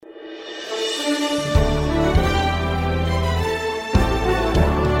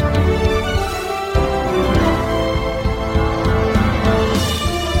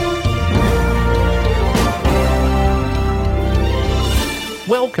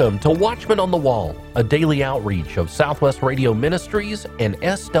Welcome to Watchmen on the Wall, a daily outreach of Southwest Radio Ministries and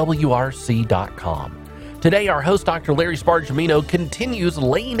SWRC.com. Today, our host, Dr. Larry Spargimino, continues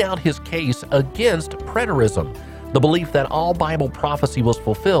laying out his case against preterism, the belief that all Bible prophecy was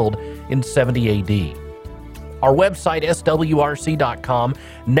fulfilled in 70 AD. Our website, SWRC.com,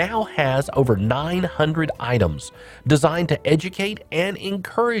 now has over 900 items designed to educate and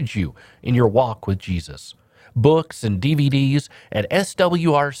encourage you in your walk with Jesus. Books and DVDs at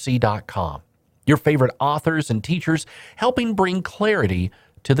SWRC.com. Your favorite authors and teachers helping bring clarity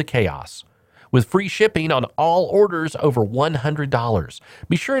to the chaos. With free shipping on all orders over $100.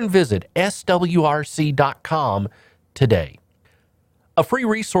 Be sure and visit SWRC.com today. A free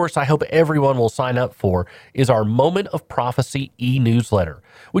resource I hope everyone will sign up for is our Moment of Prophecy e-newsletter,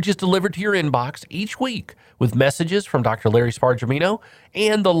 which is delivered to your inbox each week with messages from Dr. Larry Spargimino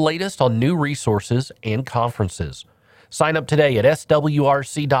and the latest on new resources and conferences. Sign up today at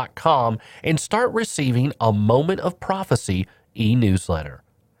SWRC.com and start receiving a Moment of Prophecy e-newsletter.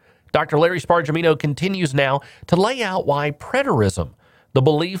 Dr. Larry Spargimino continues now to lay out why preterism, the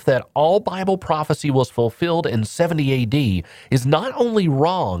belief that all Bible prophecy was fulfilled in 70 AD, is not only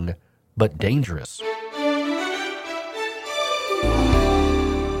wrong, but dangerous.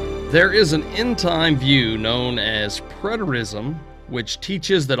 There is an end-time view known as preterism, which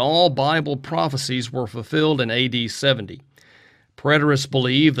teaches that all Bible prophecies were fulfilled in AD 70. Preterists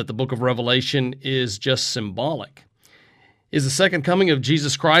believe that the book of Revelation is just symbolic. Is the second coming of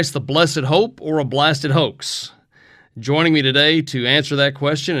Jesus Christ the blessed hope or a blasted hoax? Joining me today to answer that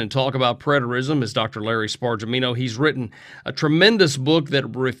question and talk about preterism is Dr. Larry Spargimino. He's written a tremendous book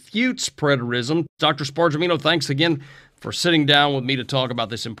that refutes preterism. Dr. Spargimino, thanks again for sitting down with me to talk about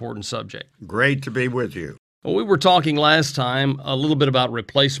this important subject. Great to be with you. Well, we were talking last time a little bit about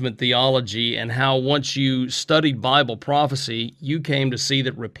replacement theology and how once you studied Bible prophecy, you came to see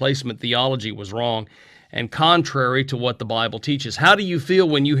that replacement theology was wrong and contrary to what the Bible teaches. How do you feel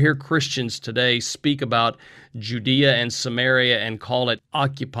when you hear Christians today speak about Judea and Samaria and call it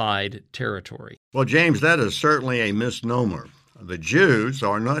occupied territory? Well, James, that is certainly a misnomer. The Jews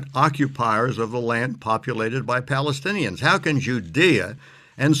are not occupiers of the land populated by Palestinians. How can Judea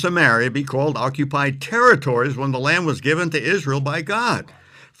and Samaria be called occupied territories when the land was given to Israel by God?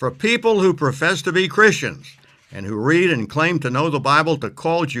 For people who profess to be Christians and who read and claim to know the Bible, to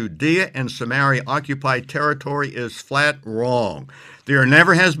call Judea and Samaria occupied territory is flat wrong. There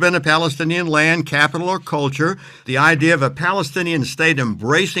never has been a Palestinian land, capital, or culture. The idea of a Palestinian state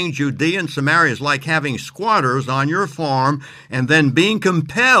embracing Judea and Samaria is like having squatters on your farm and then being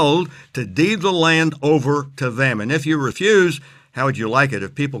compelled to deed the land over to them. And if you refuse, how would you like it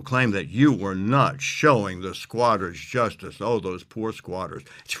if people claim that you were not showing the squatters justice? Oh, those poor squatters.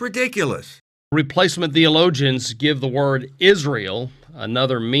 It's ridiculous. Replacement theologians give the word Israel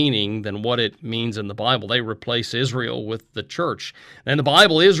another meaning than what it means in the Bible. They replace Israel with the church. And in the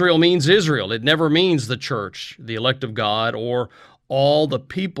Bible, Israel means Israel. It never means the church, the elect of God, or all the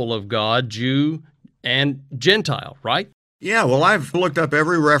people of God, Jew and Gentile, right? Yeah, well, I've looked up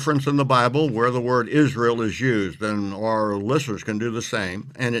every reference in the Bible where the word Israel is used, and our listeners can do the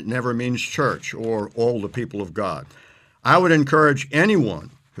same, and it never means church or all the people of God. I would encourage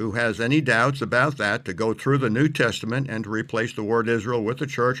anyone who has any doubts about that to go through the New Testament and to replace the word Israel with the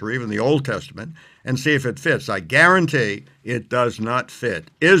church or even the Old Testament and see if it fits. I guarantee it does not fit.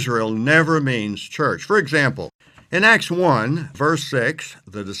 Israel never means church. For example, in Acts 1, verse 6,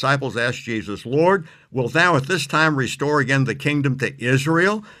 the disciples asked Jesus, "Lord, wilt thou at this time restore again the kingdom to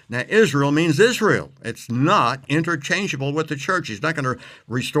Israel?" Now, Israel means Israel. It's not interchangeable with the church. He's not going to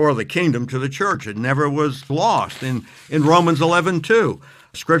restore the kingdom to the church. It never was lost. In Romans 11:2,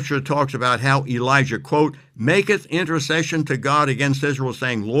 Scripture talks about how Elijah, quote, "maketh intercession to God against Israel,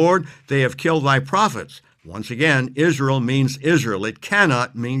 saying, Lord, they have killed thy prophets." Once again, Israel means Israel. It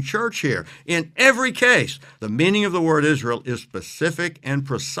cannot mean church here. In every case, the meaning of the word Israel is specific and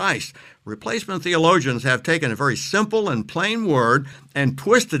precise. Replacement theologians have taken a very simple and plain word and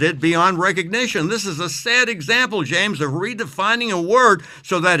twisted it beyond recognition. This is a sad example, James, of redefining a word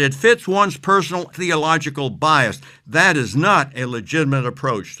so that it fits one's personal theological bias. That is not a legitimate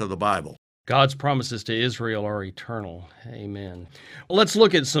approach to the Bible. God's promises to Israel are eternal. Amen. Well, let's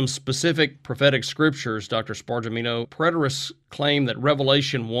look at some specific prophetic scriptures, Dr. Spargimino. Preterists claim that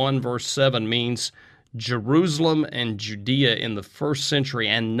Revelation 1, verse 7 means Jerusalem and Judea in the first century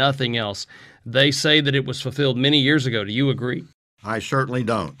and nothing else. They say that it was fulfilled many years ago. Do you agree? I certainly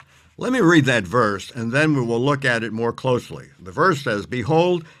don't. Let me read that verse, and then we will look at it more closely. The verse says,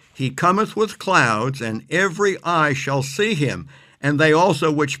 "Behold, he cometh with clouds, and every eye shall see him, and they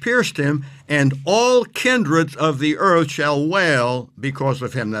also which pierced him, and all kindreds of the earth shall wail because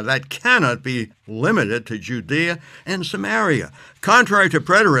of him. Now that cannot be limited to Judea and Samaria. Contrary to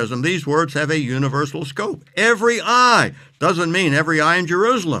preterism, these words have a universal scope. Every eye doesn't mean every eye in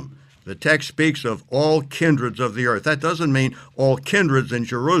Jerusalem. The text speaks of all kindreds of the earth. That doesn't mean all kindreds in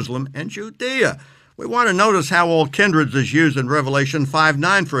Jerusalem and Judea. We want to notice how all kindreds is used in Revelation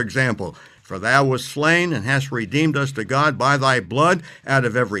 5:9, for example. For thou wast slain and hast redeemed us to God by thy blood out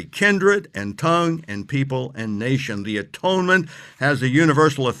of every kindred and tongue and people and nation. The atonement has a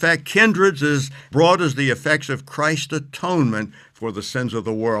universal effect. Kindreds is broad as the effects of Christ's atonement for the sins of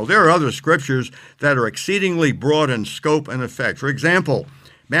the world. There are other scriptures that are exceedingly broad in scope and effect. For example,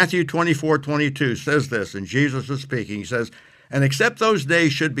 Matthew 24:22 says this, and Jesus is speaking. He says, and except those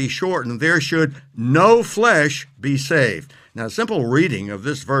days should be shortened, there should no flesh be saved. Now, simple reading of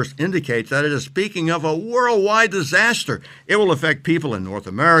this verse indicates that it is speaking of a worldwide disaster. It will affect people in North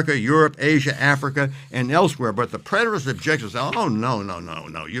America, Europe, Asia, Africa, and elsewhere. But the preterist objectors say, oh,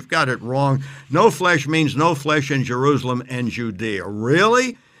 no. You've got it wrong. No flesh means no flesh in Jerusalem and Judea.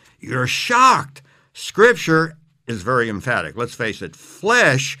 Really? You're shocked. Scripture is very emphatic. Let's face it,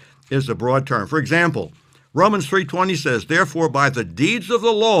 flesh is a broad term. For example, Romans 3:20 says, therefore by the deeds of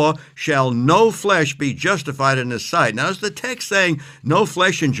the law shall no flesh be justified in his sight. Now is the text saying no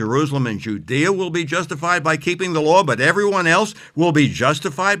flesh in Jerusalem and Judea will be justified by keeping the law, but everyone else will be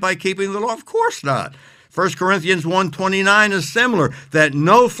justified by keeping the law? Of course not. 1 Corinthians 1:29 is similar, that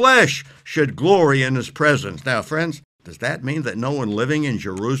no flesh should glory in his presence. Now, friends, does that mean that no one living in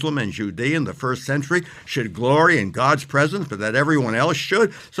Jerusalem and Judea in the first century should glory in God's presence, but that everyone else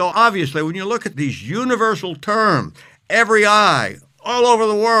should? So obviously, when you look at these universal terms, every eye, all over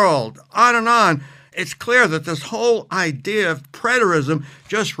the world, on, it's clear that this whole idea of preterism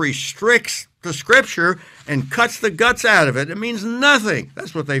just restricts the Scripture and cuts the guts out of it. It means nothing.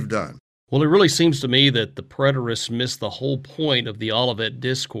 That's what they've done. Well, it really seems to me that the preterists miss the whole point of the Olivet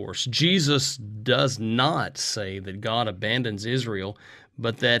Discourse. Jesus does not say that God abandons Israel,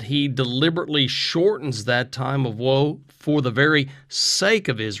 but that he deliberately shortens that time of woe for the very sake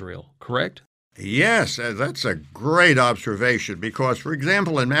of Israel, correct? Yes, that's a great observation because, for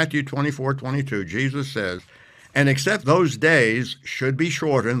example, in Matthew 24:22, Jesus says, and except those days should be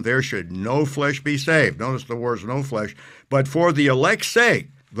shortened, there should no flesh be saved. Notice the words no flesh, but for the elect's sake,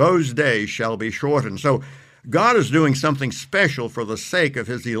 those days shall be shortened. So God is doing something special for the sake of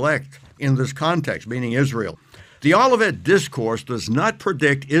his elect in this context, meaning Israel. The Olivet Discourse does not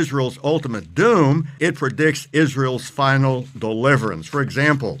predict Israel's ultimate doom. It predicts Israel's final deliverance. For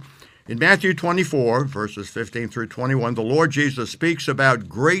example, in Matthew 24, verses 15 through 21, the Lord Jesus speaks about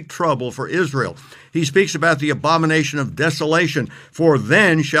great trouble for Israel. He speaks about the abomination of desolation, for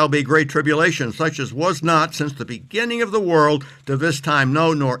then shall be great tribulation, such as was not since the beginning of the world to this time,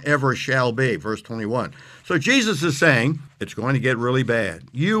 no, nor ever shall be. Verse 21. So Jesus is saying it's going to get really bad.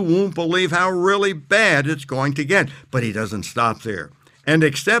 You won't believe how really bad it's going to get. But he doesn't stop there. And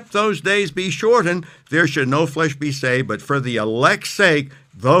except those days be shortened, there should no flesh be saved, but for the elect's sake,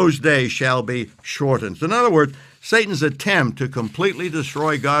 those days shall be shortened. So in other words, Satan's attempt to completely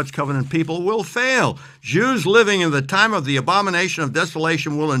destroy God's covenant people will fail. Jews living in the time of the abomination of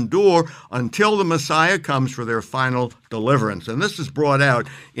desolation will endure until the Messiah comes for their final deliverance. And this is brought out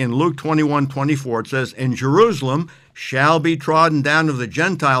in Luke 21:24. It says, and Jerusalem shall be trodden down of the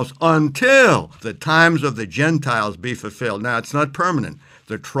Gentiles until the times of the Gentiles be fulfilled. Now, it's not permanent.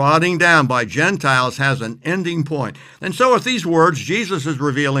 The trotting down by Gentiles has an ending point. And so with these words, Jesus is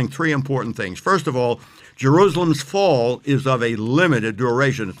revealing three important things. First of all, Jerusalem's fall is of a limited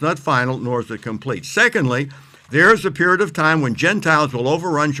duration. It's not final, nor is it complete. Secondly, there is a period of time when Gentiles will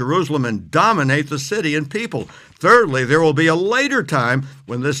overrun Jerusalem and dominate the city and people. Thirdly, there will be a later time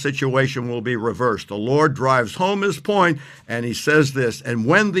when this situation will be reversed. The Lord drives home his point, and he says this, and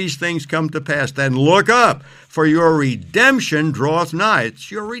when these things come to pass, then look up, for your redemption draweth nigh. It's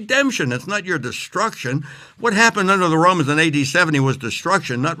your redemption. It's not your destruction. What happened under the Romans in AD 70 was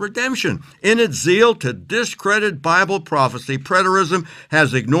destruction, not redemption. In its zeal to discredit Bible prophecy, preterism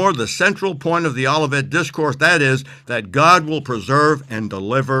has ignored the central point of the Olivet Discourse, that is, that God will preserve and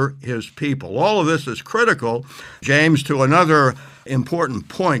deliver his people. All of this is critical, James, to another important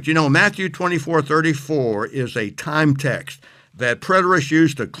point. You know, Matthew 24:34 is a time text that preterists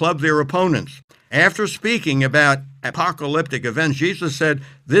use to club their opponents. After speaking about apocalyptic events, Jesus said,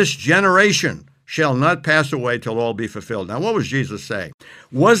 this generation shall not pass away till all be fulfilled. Now, what was Jesus saying?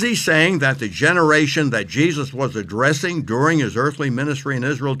 Was he saying that the generation that Jesus was addressing during his earthly ministry in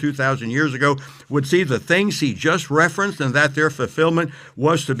Israel 2,000 years ago would see the things he just referenced and that their fulfillment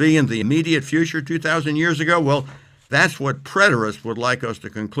was to be in the immediate future 2,000 years ago? Well, That's what preterists would like us to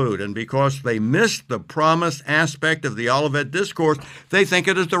conclude. And because they missed the promise aspect of the Olivet Discourse, they think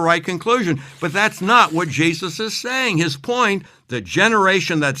it is the right conclusion. But that's not what Jesus is saying. His point, the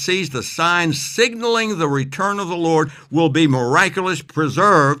generation that sees the signs signaling the return of the Lord will be miraculously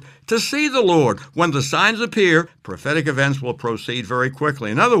preserved to see the Lord. When the signs appear, prophetic events will proceed very quickly.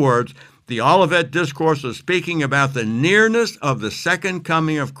 In other words, the Olivet Discourse is speaking about the nearness of the second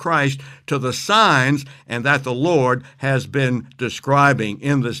coming of Christ to the signs, and that the Lord has been describing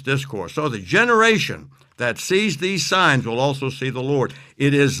in this discourse. So the generation that sees these signs will also see the Lord.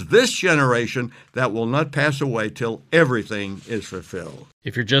 It is this generation that will not pass away till everything is fulfilled.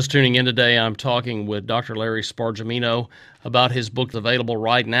 If you're just tuning in today, I'm talking with Dr. Larry Spargimino about his book available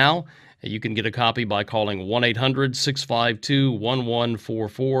right now. You can get a copy by calling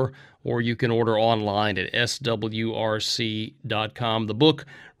 1-800-652-1144, or you can order online at swrc.com. The book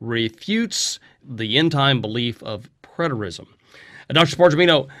refutes the end-time belief of preterism. Dr.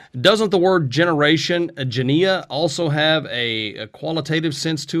 Spargimino, doesn't the word generation, genea, also have a qualitative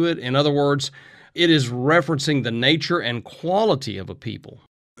sense to it? In other words, it is referencing the nature and quality of a people.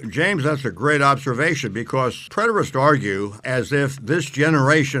 James, that's a great observation, because preterists argue as if this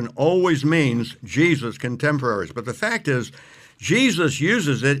generation always means Jesus' contemporaries. But the fact is, Jesus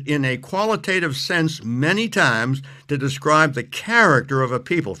uses it in a qualitative sense many times to describe the character of a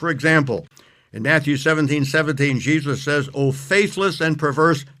people. For example, in Matthew 17:17, Jesus says, "O faithless and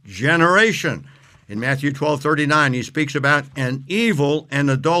perverse generation." In Matthew 12:39, he speaks about an evil and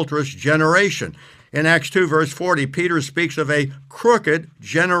adulterous generation. In Acts 2, verse 40, Peter speaks of a crooked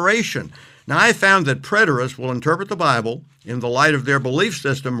generation. Now, I found that preterists will interpret the Bible in the light of their belief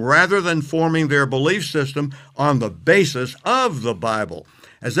system rather than forming their belief system on the basis of the Bible.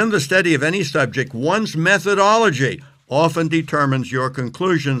 As in the study of any subject, one's methodology often determines your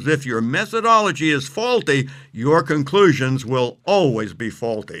conclusions. If your methodology is faulty, your conclusions will always be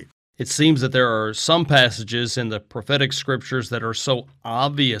faulty. It seems that there are some passages in the prophetic scriptures that are so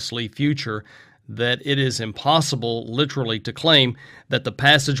obviously future that it is impossible literally to claim that the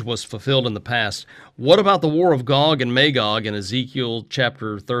passage was fulfilled in the past. What about the war of Gog and Magog in Ezekiel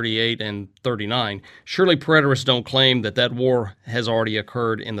chapter 38 and 39? Surely preterists don't claim that that war has already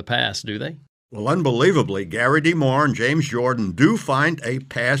occurred in the past, do they? Well, unbelievably, Gary D. Moore and James Jordan do find a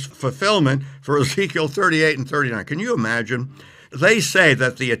past fulfillment for Ezekiel 38 and 39. Can you imagine? They say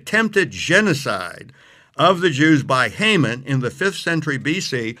that the attempted genocide of the Jews by Haman in the 5th century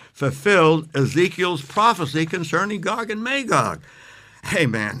BC fulfilled Ezekiel's prophecy concerning Gog and Magog. Hey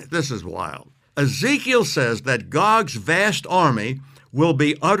man, this is wild. Ezekiel says that Gog's vast army will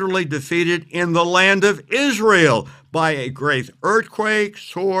be utterly defeated in the land of Israel by a great earthquake,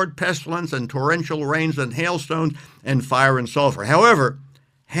 sword, pestilence, and torrential rains and hailstones and fire and sulfur. However,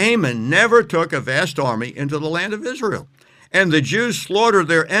 Haman never took a vast army into the land of Israel. And the Jews slaughtered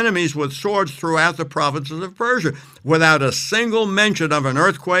their enemies with swords throughout the provinces of Persia, without a single mention of an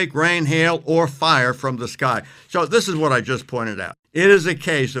earthquake, rain, hail, or fire from the sky. So this is what I just pointed out. It is a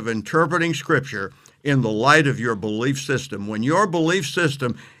case of interpreting Scripture in the light of your belief system. When your belief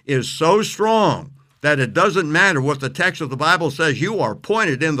system is so strong that it doesn't matter what the text of the Bible says, you are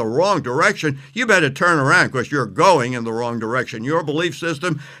pointed in the wrong direction, you better turn around because you're going in the wrong direction. Your belief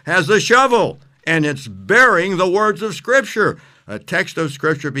system has a shovel, and it's burying the words of Scripture. A text of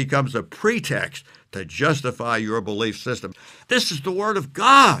Scripture becomes a pretext to justify your belief system. This is the Word of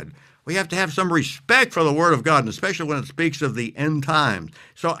God. We have to have some respect for the Word of God, and especially when it speaks of the end times.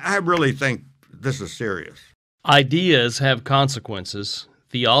 So I really think this is serious. Ideas have consequences.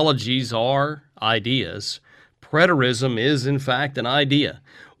 Theologies are ideas. Preterism is, in fact, an idea.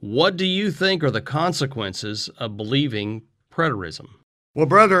 What do you think are the consequences of believing preterism? Well,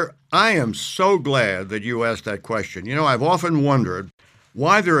 brother, I am so glad that you asked that question. You know, I've often wondered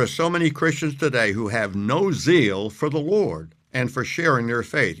why there are so many Christians today who have no zeal for the Lord and for sharing their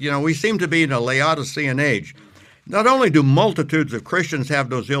faith. You know, we seem to be in a Laodicean age. Not only do multitudes of Christians have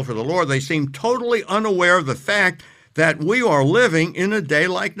no zeal for the Lord, they seem totally unaware of the fact that we are living in a day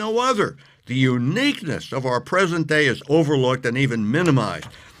like no other. The uniqueness of our present day is overlooked and even minimized.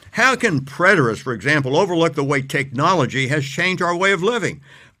 How can preterists, for example, overlook the way technology has changed our way of living?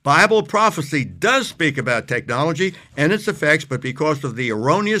 Bible prophecy does speak about technology and its effects, but because of the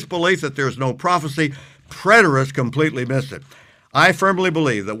erroneous belief that there's no prophecy, preterists completely miss it. I firmly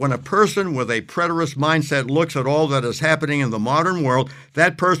believe that when a person with a preterist mindset looks at all that is happening in the modern world,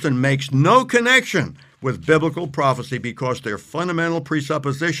 that person makes no connection with biblical prophecy because their fundamental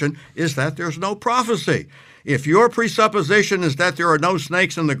presupposition is that there's no prophecy. If your presupposition is that there are no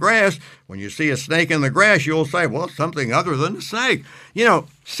snakes in the grass, when you see a snake in the grass, you'll say, well, something other than a snake. You know,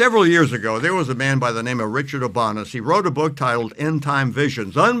 several years ago, there was a man by the name of Richard Obanus. He wrote a book titled End Time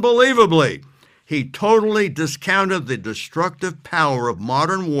Visions. Unbelievably, he totally discounted the destructive power of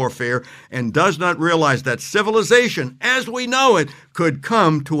modern warfare and does not realize that civilization, as we know it, could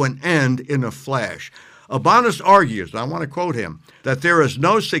come to an end in a flash. Obanus argues, I want to quote him, that there is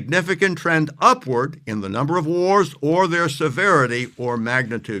no significant trend upward in the number of wars or their severity or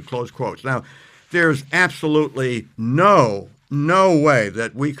magnitude, close quotes. Now, there's absolutely no way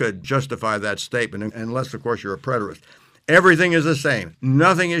that we could justify that statement unless, of course, you're a preterist. Everything is the same.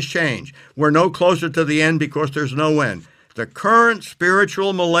 Nothing has changed. We're no closer to the end because there's no end. The current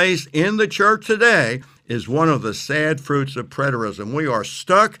spiritual malaise in the church today is one of the sad fruits of preterism. We are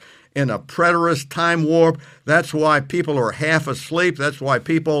stuck in a preterist time warp. That's why people are half asleep. That's why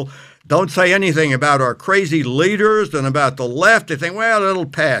people don't say anything about our crazy leaders and about the left. They think, well, it'll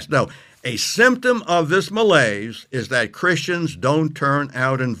pass. No. A symptom of this malaise is that Christians don't turn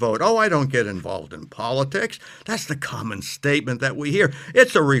out and vote. Oh, I don't get involved in politics. That's the common statement that we hear.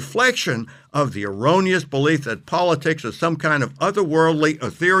 It's a reflection of the erroneous belief that politics is some kind of otherworldly,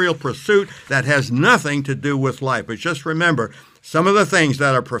 ethereal pursuit that has nothing to do with life. But just remember some of the things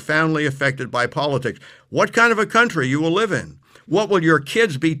that are profoundly affected by politics. What kind of a country you will live in? What will your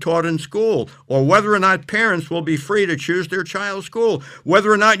kids be taught in school? Or whether or not parents will be free to choose their child's school? Whether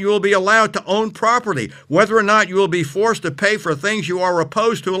or not you will be allowed to own property? Whether or not you will be forced to pay for things you are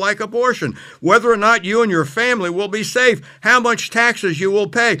opposed to, like abortion? Whether or not you and your family will be safe? How much taxes you will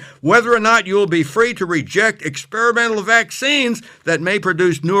pay? Whether or not you will be free to reject experimental vaccines that may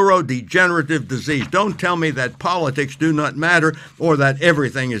produce neurodegenerative disease? Don't tell me that politics do not matter or that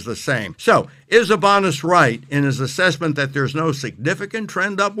everything is the same. So, is Obanus right in his assessment that there's no significant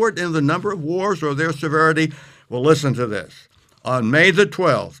trend upward in the number of wars or their severity? Well, listen to this. On May the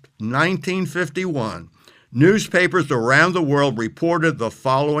 12th, 1951, newspapers around the world reported the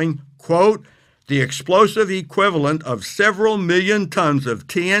following, quote, "The explosive equivalent of several million tons of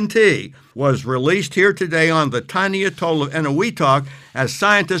TNT was released here today on the tiny atoll of Eniwetok as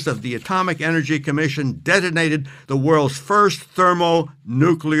scientists of the Atomic Energy Commission detonated the world's first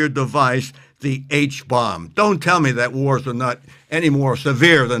thermonuclear device, the H-bomb." Don't tell me that wars are not any more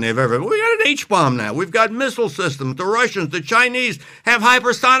severe than they've ever been. We got an H-bomb now. We've got missile systems. The Russians, the Chinese have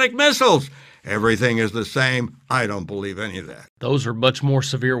hypersonic missiles. Everything is the same. I don't believe any of that. Those are much more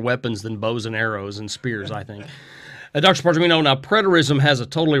severe weapons than bows and arrows and spears, I think. Dr. Spargimino, now preterism has a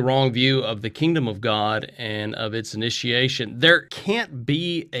totally wrong view of the kingdom of God and of its initiation. There can't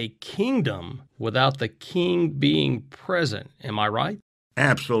be a kingdom without the king being present. Am I right?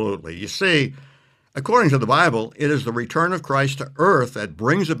 Absolutely. You see, according to the Bible, it is the return of Christ to earth that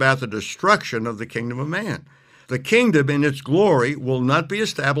brings about the destruction of the kingdom of man. The kingdom in its glory will not be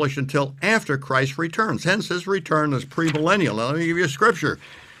established until after Christ returns. Hence, his return is premillennial. Now, let me give you a scripture.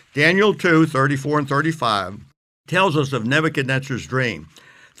 Daniel 2, 34 and 35 tells us of Nebuchadnezzar's dream.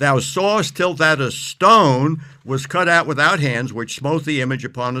 "Thou sawest till that a stone was cut out without hands, which smote the image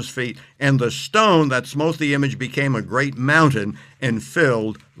upon his feet, and the stone that smote the image became a great mountain and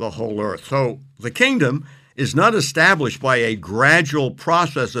filled the whole earth." So the kingdom is not established by a gradual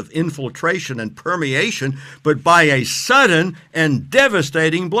process of infiltration and permeation, but by a sudden and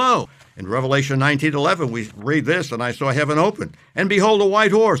devastating blow. In Revelation 19:11, we read this, "And I saw heaven open, and behold a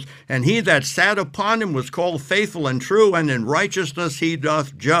white horse, and he that sat upon him was called Faithful and True, and in righteousness he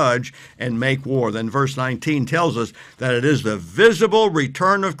doth judge and make war." Then verse 19 tells us that it is the visible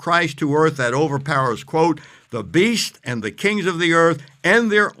return of Christ to earth that overpowers, quote, "the beast and the kings of the earth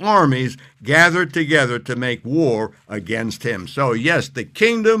and their armies gathered together to make war against him." So yes, the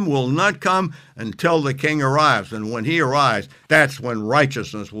kingdom will not come until the king arrives. And when he arrives, that's when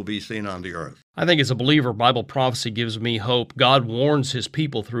righteousness will be seen on the earth. I think as a believer, Bible prophecy gives me hope. God warns his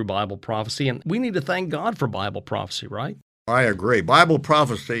people through Bible prophecy, and we need to thank God for Bible prophecy, right? I agree. Bible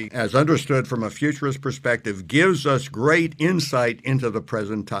prophecy, as understood from a futurist perspective, gives us great insight into the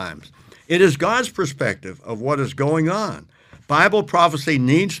present times. It is God's perspective of what is going on. Bible prophecy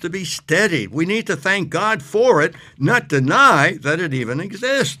needs to be studied. We need to thank God for it, not deny that it even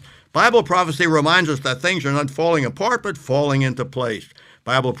exists. Bible prophecy reminds us that things are not falling apart, but falling into place.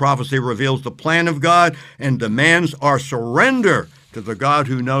 Bible prophecy reveals the plan of God and demands our surrender to the God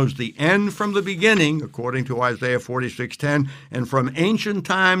who knows the end from the beginning, according to Isaiah 46:10, and from ancient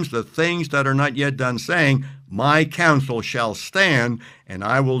times the things that are not yet done, saying, "My counsel shall stand, and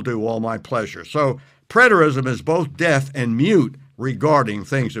I will do all my pleasure." So preterism is both deaf and mute regarding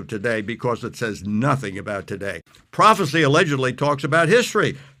things of today because it says nothing about today. Prophecy allegedly talks about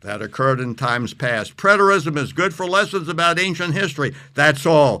history that occurred in times past. Preterism is good for lessons about ancient history. That's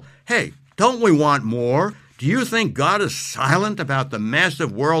all. Hey, don't we want more? Do you think God is silent about the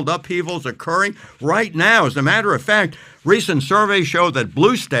massive world upheavals occurring right now? As a matter of fact, recent surveys show that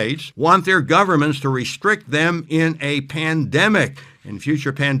blue states want their governments to restrict them in a pandemic. In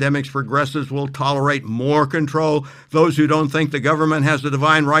future pandemics, progressives will tolerate more control. Those who don't think the government has the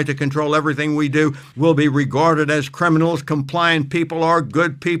divine right to control everything we do will be regarded as criminals. Compliant people are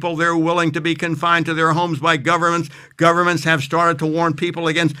good people. They're willing to be confined to their homes by governments. Governments have started to warn people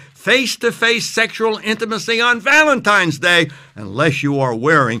against face-to-face sexual intimacy on Valentine's Day unless you are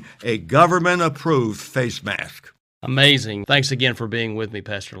wearing a government-approved face mask. Amazing. Thanks again for being with me,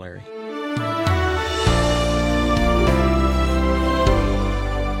 Pastor Larry.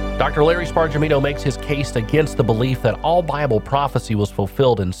 Dr. Larry Spargimino makes his case against the belief that all Bible prophecy was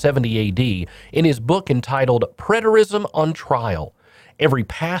fulfilled in 70 AD in his book entitled Preterism on Trial. Every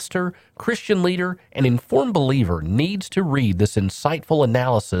pastor, Christian leader, and informed believer needs to read this insightful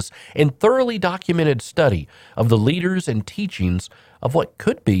analysis and thoroughly documented study of the leaders and teachings of what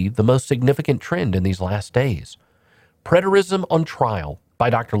could be the most significant trend in these last days. Preterism on Trial by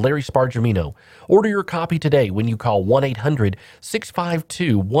Dr. Larry Spargimino. Order your copy today when you call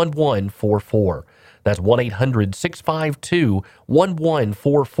 1-800-652-1144. That's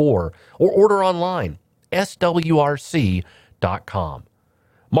 1-800-652-1144, or order online, swrc.com.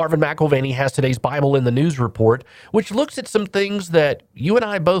 Marvin McIlvaney has today's Bible in the News report, which looks at some things that you and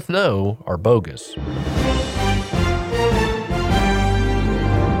I both know are bogus.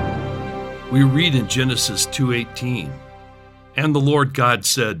 We read in Genesis 2:18, "And the Lord God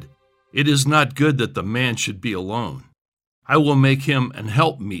said, It is not good that the man should be alone. I will make him an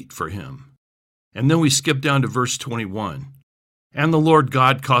helpmeet for him." And then we skip down to verse 21. "And the Lord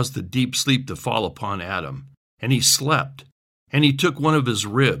God caused a deep sleep to fall upon Adam, and he slept. And he took one of his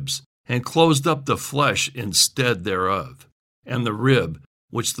ribs, and closed up the flesh instead thereof. And the rib,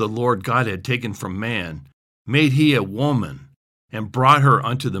 which the Lord God had taken from man, made he a woman, and brought her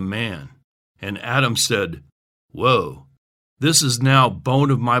unto the man. And Adam said, Woe, this is now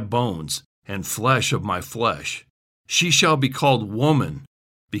bone of my bones, and flesh of my flesh. She shall be called woman,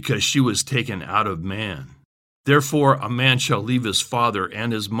 because she was taken out of man. Therefore a man shall leave his father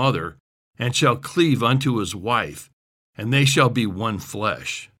and his mother, and shall cleave unto his wife, and they shall be one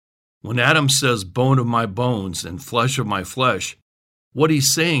flesh." When Adam says bone of my bones and flesh of my flesh, what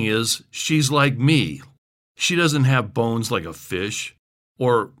he's saying is she's like me. She doesn't have bones like a fish,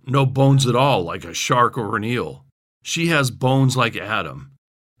 or no bones at all like a shark or an eel. She has bones like Adam,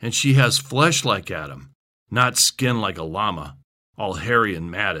 and she has flesh like Adam, not skin like a llama, all hairy and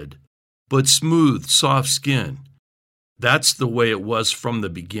matted, but smooth, soft skin. That's the way it was from the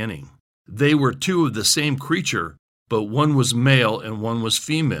beginning. They were two of the same creature, but one was male and one was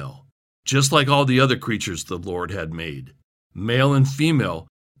female, just like all the other creatures the Lord had made, male and female,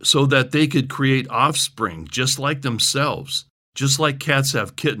 so that they could create offspring just like themselves. Just like cats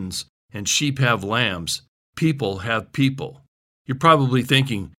have kittens and sheep have lambs, people have people. You're probably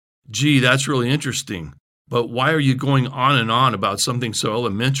thinking, gee, that's really interesting, but why are you going on and on about something so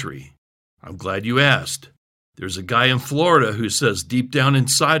elementary? I'm glad you asked. There's a guy in Florida who says deep down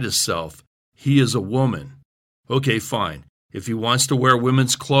inside himself, he is a woman. Okay, fine. If he wants to wear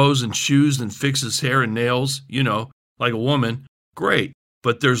women's clothes and shoes and fix his hair and nails, like a woman, great.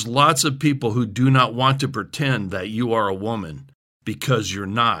 But there's lots of people who do not want to pretend that you are a woman, because you're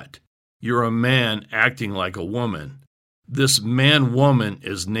not. You're a man acting like a woman. This man-woman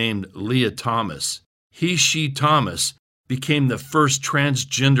is named Leah Thomas. She Thomas became the first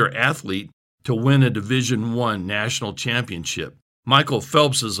transgender athlete to win a Division I national championship. Michael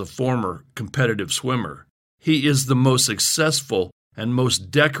Phelps is a former competitive swimmer. He is the most successful and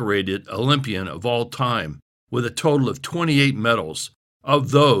most decorated Olympian of all time, with a total of 28 medals.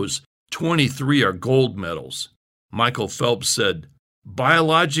 Of those, 23 are gold medals. Michael Phelps said,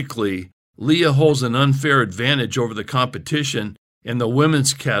 "Biologically, Leah holds an unfair advantage over the competition in the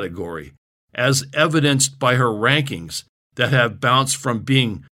women's category, as evidenced by her rankings that have bounced from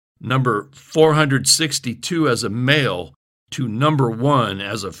being number 462 as a male to number 1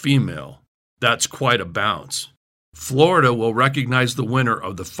 as a female. That's quite a bounce." Florida will recognize the winner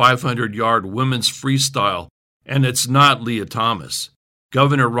of the 500-yard women's freestyle, and it's not Leah Thomas.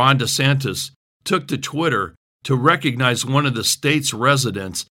 Governor Ron DeSantis took to Twitter to recognize one of the state's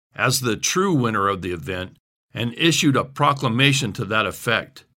residents as the true winner of the event and issued a proclamation to that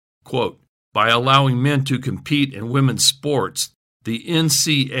effect. Quote, "By allowing men to compete in women's sports, the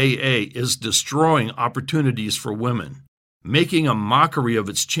NCAA is destroying opportunities for women. making a mockery of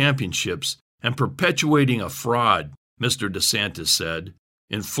its championships and perpetuating a fraud, Mr. DeSantis said.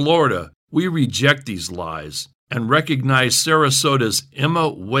 In Florida, we reject these lies and recognize Sarasota's Emma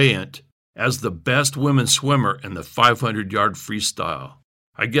Weyant as the best women's swimmer in the 500-yard freestyle.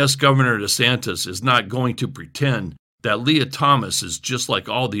 I guess Governor DeSantis is not going to pretend that Leah Thomas is just like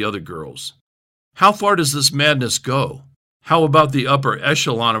all the other girls. How far does this madness go? How about the upper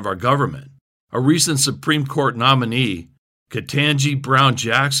echelon of our government? A recent Supreme Court nominee, Ketanji Brown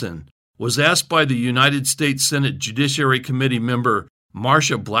Jackson, was asked by the United States Senate Judiciary Committee member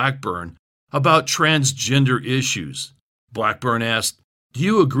Marsha Blackburn about transgender issues. Blackburn asked, "Do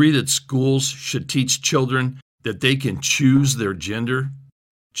you agree that schools should teach children that they can choose their gender?"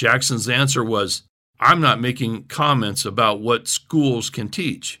 Jackson's answer was, "I'm not making comments about what schools can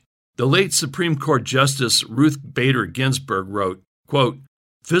teach." The late Supreme Court Justice Ruth Bader Ginsburg wrote, quote,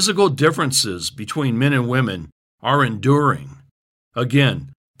 "Physical differences between men and women are enduring."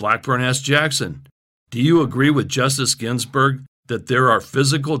 Again, Blackburn asked Jackson, "Do you agree with Justice Ginsburg that there are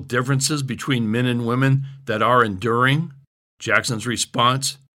physical differences between men and women that are enduring?" Jackson's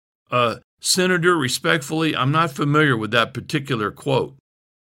response, "Senator, respectfully, I'm not familiar with that particular quote."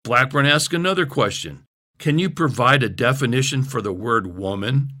 Blackburn asked another question. "Can you provide a definition for the word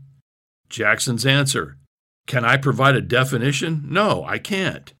woman?" Jackson's answer, "Can I provide a definition? No, I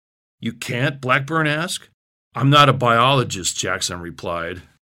can't." "You can't?" Blackburn asked. "I'm not a biologist," Jackson replied.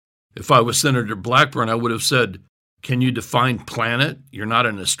 If I was Senator Blackburn, I would have said, "Can you define planet? You're not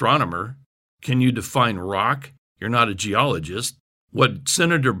an astronomer. Can you define rock? You're not a geologist." What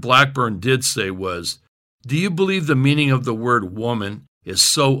Senator Blackburn did say was, "Do you believe the meaning of the word woman is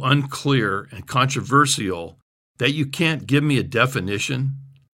so unclear and controversial that you can't give me a definition?"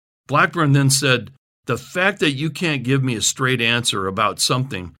 Blackburn then said, "The fact that you can't give me a straight answer about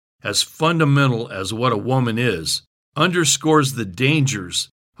something as fundamental as what a woman is underscores the dangers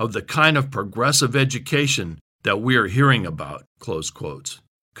of the kind of progressive education that we are hearing about," close quotes.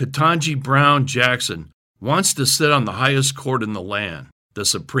 Ketanji Brown Jackson wants to sit on the highest court in the land, the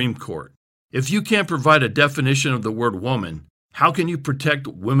Supreme Court. If you can't provide a definition of the word woman, how can you protect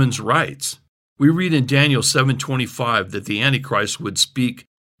women's rights? We read in Daniel 7:25 that the Antichrist would speak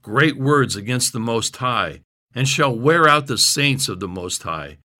great words against the Most High, and shall wear out the saints of the Most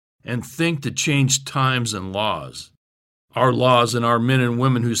High, and think to change times and laws. Our laws and our men and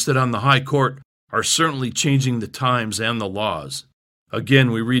women who sit on the high court are certainly changing the times and the laws.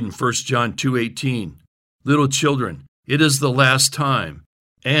 Again, we read in 1 John 2:18, "Little children, it is the last time,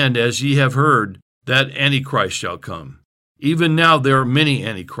 and as ye have heard, that Antichrist shall come. Even now there are many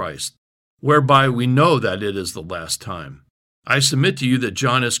Antichrists, whereby we know that it is the last time." I submit to you that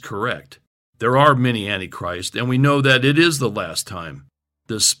John is correct. There are many Antichrists, and we know that it is the last time.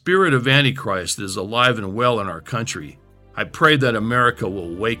 The spirit of Antichrist is alive and well in our country. I pray that America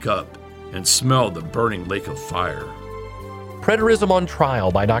will wake up and smell the burning lake of fire. Preterism on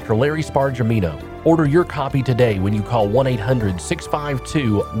Trial by Dr. Larry Spargimino. Order your copy today when you call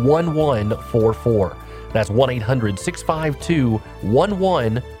 1-800-652-1144. That's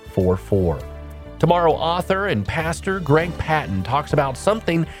 1-800-652-1144. Tomorrow, author and pastor Greg Patton talks about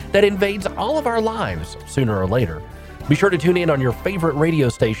something that invades all of our lives sooner or later. Be sure to tune in on your favorite radio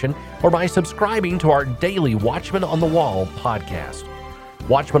station or by subscribing to our daily Watchman on the Wall podcast.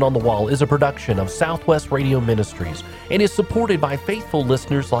 Watchman on the Wall is a production of Southwest Radio Ministries and is supported by faithful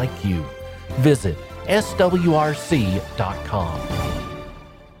listeners like you. Visit swrc.com.